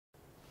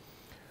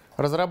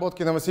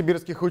Разработки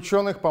новосибирских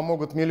ученых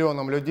помогут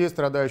миллионам людей,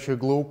 страдающих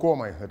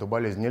глаукомой. Эту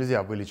болезнь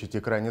нельзя вылечить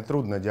и крайне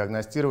трудно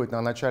диагностировать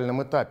на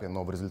начальном этапе.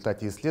 Но в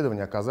результате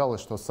исследования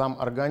оказалось, что сам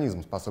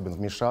организм способен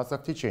вмешаться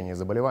в течение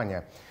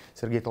заболевания.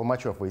 Сергей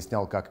Толмачев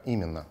выяснял, как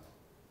именно.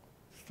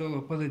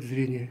 Стало падать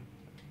зрение.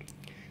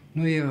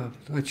 Но я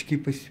очки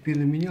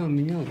постепенно менял.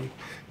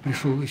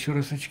 Пришел еще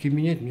раз очки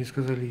менять, мне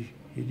сказали,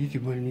 идите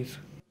в больницу.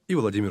 И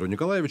Владимиру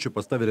Николаевичу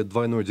поставили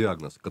двойной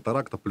диагноз –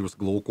 катаракта плюс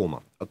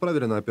глаукома.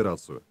 Отправили на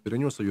операцию.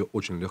 Перенес ее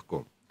очень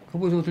легко. Как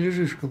будто вот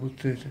лежишь, как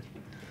будто это.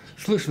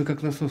 Слышно,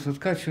 как насос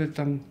откачивает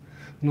там,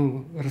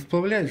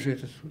 расплавляет же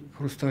этот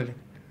хрусталик.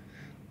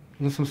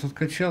 Насос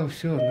откачал,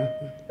 все, она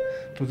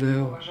туда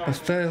его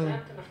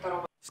поставила.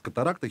 С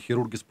катарактой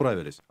хирурги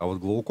справились, а вот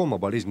глаукома –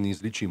 болезнь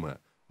неизлечимая.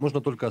 Можно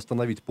только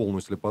остановить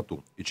полную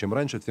слепоту. И чем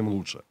раньше, тем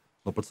лучше.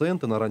 Но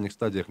пациенты на ранних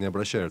стадиях не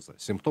обращаются,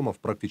 симптомов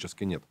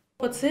практически нет.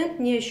 Пациент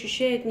не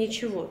ощущает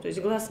ничего, то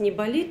есть глаз не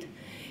болит,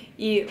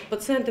 и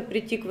пациента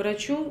прийти к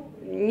врачу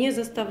не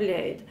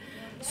заставляет.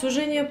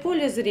 Сужение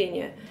поля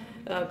зрения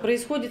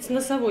происходит с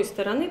носовой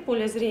стороны.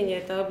 Поле зрения –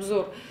 это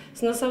обзор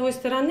с носовой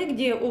стороны,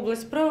 где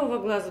область правого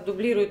глаза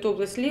дублирует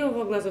область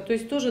левого глаза, то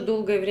есть тоже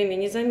долгое время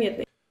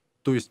незаметно.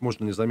 То есть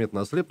можно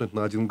незаметно ослепнуть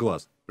на один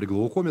глаз. При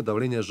глаукоме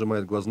давление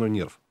сжимает глазной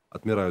нерв.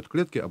 Отмирают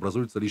клетки,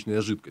 образуется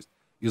лишняя жидкость.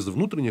 Из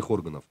внутренних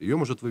органов ее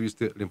может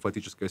вывести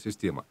лимфатическая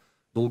система.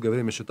 Долгое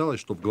время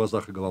считалось, что в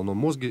глазах и головном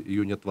мозге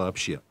ее нет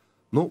вообще.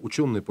 Но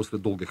ученые после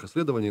долгих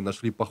исследований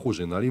нашли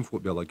похожие на лимфу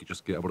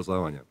биологические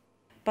образования.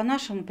 По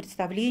нашему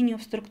представлению,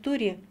 в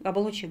структуре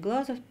оболочек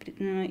глаза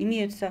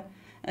имеются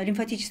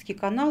лимфатические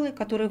каналы,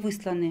 которые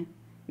высланы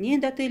не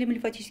эндотелием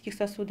лимфатических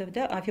сосудов,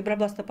 а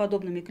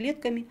фибробластоподобными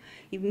клетками,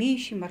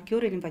 имеющими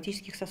маркеры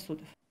лимфатических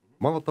сосудов.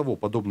 Мало того,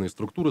 подобные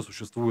структуры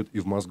существуют и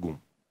в мозгу.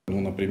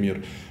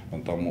 Например,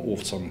 там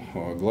овцам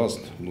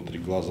глаз, внутри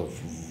глаза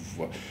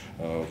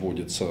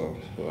вводятся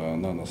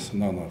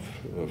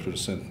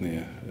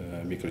нанофлуоресцентные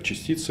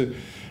микрочастицы,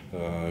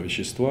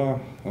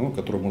 вещества,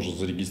 которые можно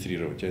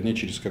зарегистрировать. И они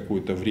через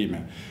какое-то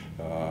время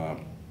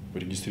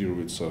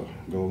регистрируются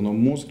в головном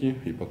мозге,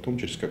 и потом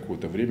через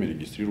какое-то время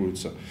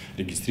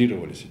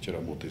регистрировались эти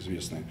работы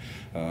известные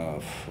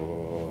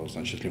в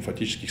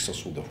лимфатических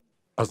сосудах.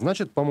 А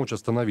значит, помочь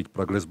остановить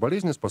прогресс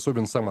болезни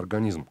способен сам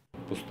организм.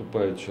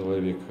 Поступает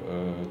человек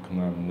к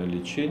нам на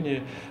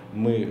лечение,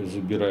 мы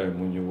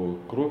забираем у него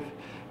кровь,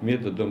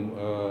 методом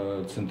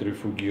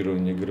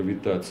центрифугирования,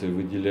 гравитации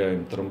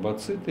выделяем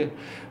тромбоциты.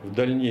 В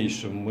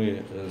дальнейшем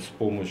мы с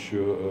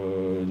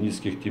помощью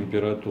низких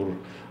температур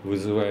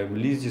вызываем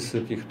лизис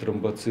этих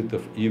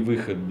тромбоцитов и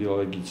выход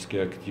биологически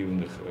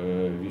активных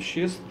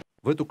веществ.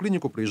 В эту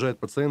клинику приезжают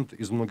пациенты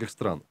из многих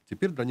стран.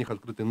 Теперь для них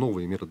открыты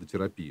новые методы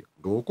терапии.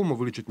 Глаукому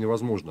вылечить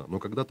невозможно, но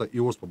когда-то и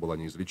оспа была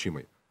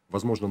неизлечимой.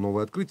 Возможно,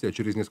 новое открытие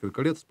через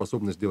несколько лет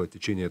способно сделать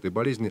течение этой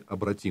болезни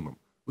обратимым.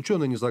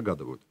 Ученые не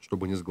загадывают,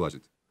 чтобы не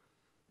сглазить.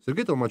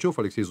 Сергей Толмачев,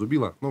 Алексей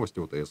Зубила, новости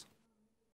ОТС.